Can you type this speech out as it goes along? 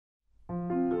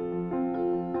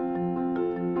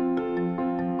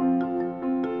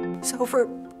So for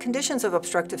conditions of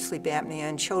obstructive sleep apnea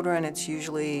in children, it's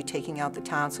usually taking out the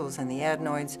tonsils and the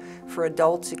adenoids. For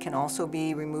adults, it can also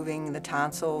be removing the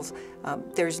tonsils.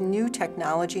 There's new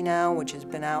technology now, which has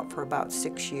been out for about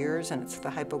 6 years, and it's the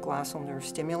hypoglossal nerve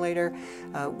stimulator,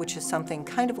 which is something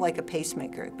kind of like a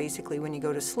pacemaker. Basically, when you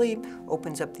go to sleep,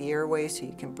 opens up the airway so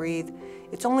you can breathe.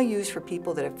 It's only used for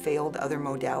people that have failed other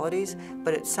modalities,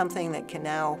 but it's something that can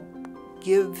now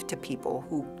give to people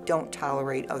who don't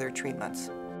tolerate other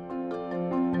treatments.